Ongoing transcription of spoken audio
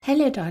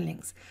Hello,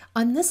 darlings.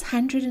 On this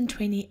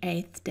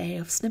 128th day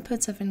of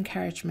Snippets of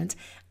Encouragement,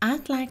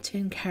 I'd like to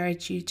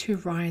encourage you to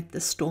ride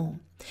the storm.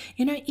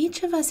 You know,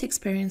 each of us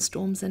experience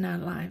storms in our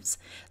lives,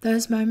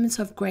 those moments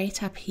of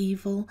great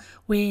upheaval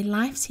where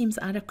life seems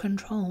out of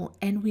control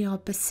and we are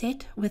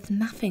beset with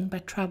nothing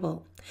but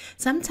trouble.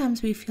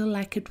 Sometimes we feel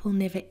like it will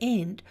never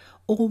end,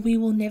 or we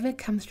will never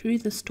come through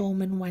the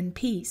storm in one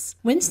piece.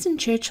 Winston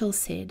Churchill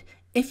said,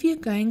 "If you're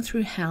going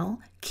through hell,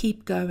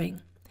 keep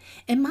going."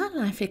 In my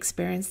life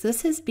experience,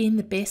 this has been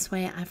the best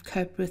way I've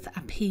coped with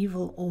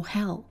upheaval or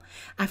hell.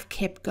 I've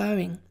kept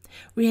going.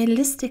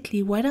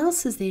 Realistically, what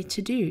else is there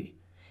to do?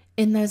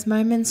 In those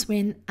moments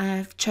when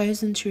I've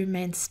chosen to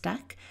remain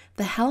stuck,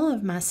 the hell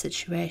of my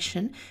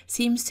situation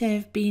seems to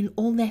have been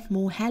all that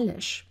more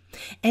hellish.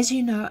 As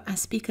you know, I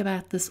speak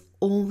about this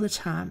all the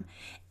time.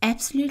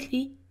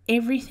 Absolutely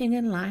everything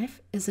in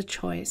life is a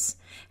choice.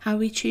 How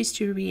we choose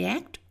to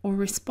react or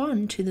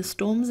respond to the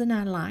storms in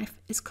our life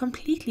is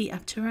completely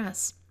up to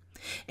us.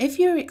 If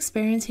you're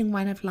experiencing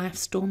one of life's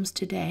storms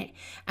today,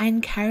 I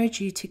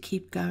encourage you to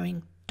keep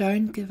going.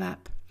 Don't give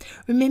up.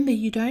 Remember,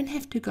 you don't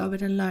have to go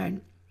it alone.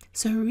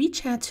 So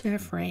reach out to a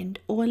friend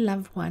or a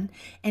loved one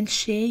and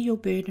share your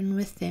burden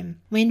with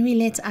them. When we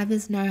let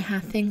others know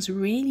how things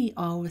really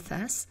are with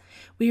us,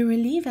 we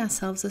relieve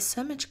ourselves of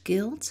so much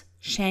guilt,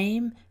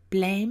 shame,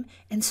 blame,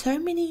 and so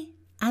many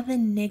other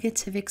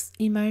negative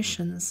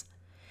emotions.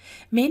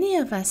 Many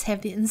of us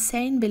have the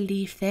insane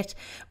belief that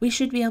we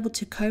should be able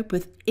to cope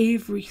with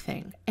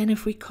everything, and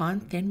if we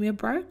can't, then we're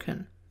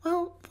broken.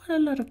 Well, what a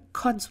lot of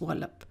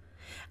codswallop.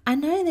 I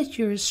know that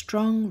you're a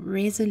strong,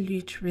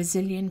 resolute,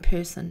 resilient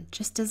person,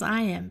 just as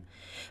I am.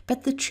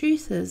 But the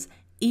truth is,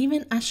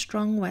 even us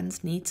strong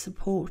ones need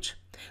support.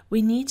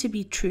 We need to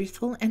be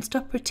truthful and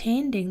stop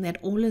pretending that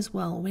all is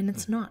well when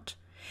it's not.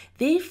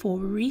 Therefore,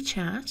 reach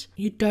out.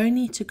 You don't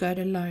need to go it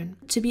alone.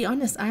 To be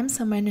honest, I'm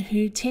someone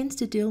who tends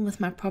to deal with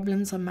my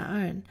problems on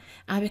my own.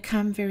 I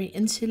become very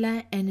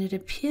insular and it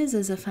appears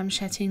as if I'm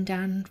shutting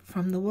down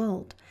from the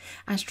world.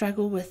 I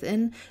struggle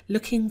within,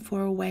 looking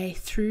for a way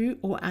through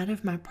or out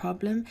of my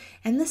problem,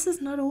 and this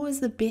is not always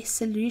the best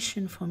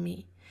solution for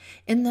me.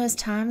 In those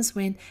times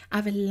when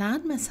I've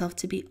allowed myself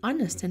to be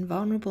honest and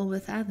vulnerable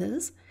with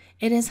others,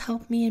 it has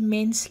helped me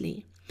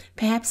immensely.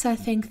 Perhaps I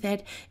think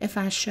that if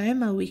I show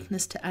my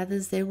weakness to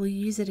others, they will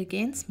use it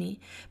against me.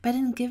 But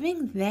in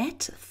giving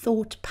that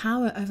thought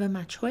power over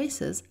my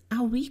choices,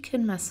 I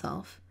weaken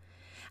myself.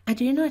 I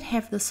do not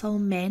have the sole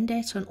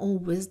mandate on all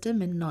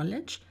wisdom and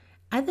knowledge.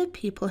 Other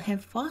people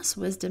have vast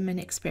wisdom and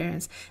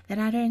experience that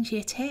I don't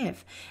yet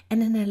have.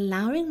 And in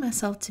allowing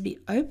myself to be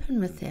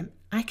open with them,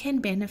 I can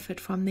benefit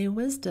from their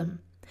wisdom.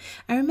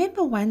 I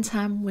remember one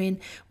time when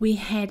we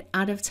had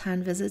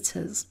out-of-town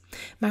visitors.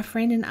 My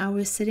friend and I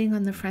were sitting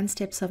on the front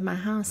steps of my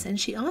house and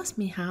she asked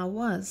me how I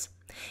was.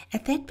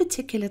 At that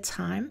particular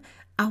time,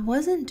 I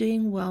wasn't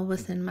doing well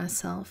within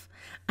myself.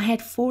 I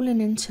had fallen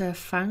into a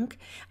funk.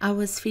 I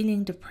was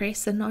feeling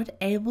depressed and not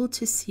able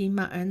to see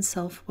my own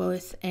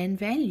self-worth and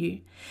value.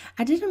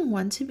 I didn't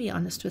want to be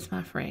honest with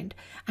my friend.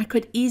 I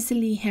could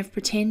easily have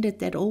pretended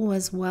that all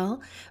was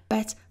well,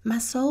 but my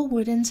soul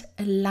wouldn't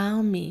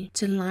allow me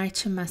to lie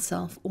to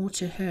myself or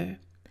to her.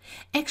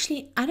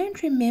 Actually, I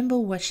don't remember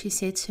what she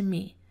said to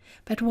me.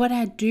 But what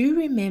I do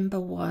remember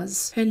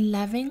was her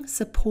loving,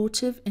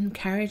 supportive,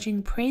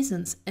 encouraging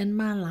presence in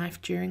my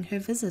life during her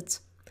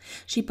visits.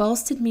 She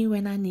bolstered me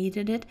when I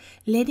needed it,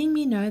 letting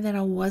me know that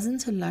I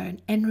wasn't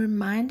alone and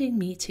reminding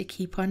me to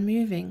keep on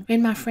moving.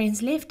 When my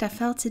friends left, I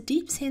felt a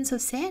deep sense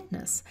of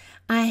sadness.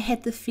 I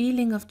had the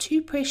feeling of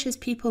two precious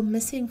people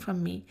missing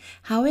from me.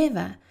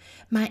 However,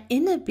 my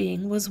inner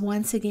being was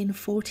once again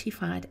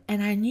fortified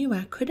and I knew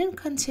I couldn't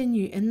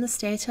continue in the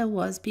state I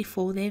was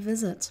before their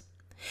visit.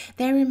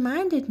 They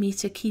reminded me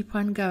to keep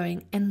on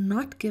going and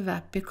not give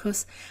up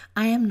because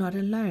I am not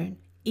alone.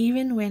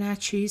 Even when I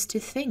choose to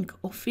think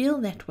or feel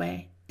that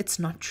way, it's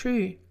not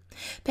true.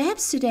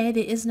 Perhaps today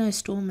there is no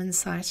storm in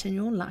sight in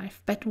your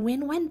life, but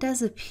when one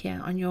does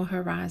appear on your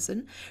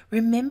horizon,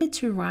 remember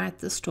to ride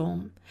the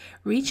storm.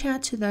 Reach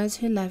out to those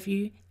who love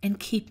you and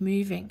keep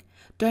moving.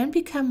 Don't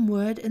become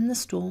moored in the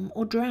storm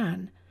or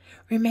drown.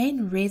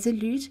 Remain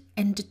resolute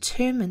and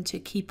determined to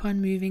keep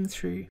on moving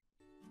through.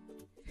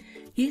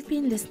 You've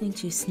been listening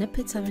to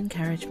Snippets of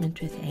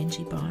Encouragement with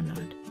Angie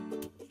Barnard.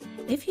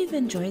 If you've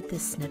enjoyed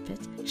this snippet,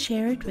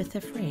 share it with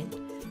a friend.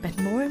 But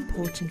more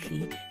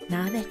importantly,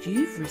 now that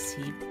you've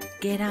received,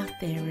 get out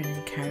there and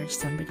encourage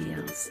somebody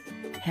else.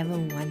 Have a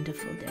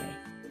wonderful day.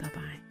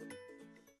 Bye-bye.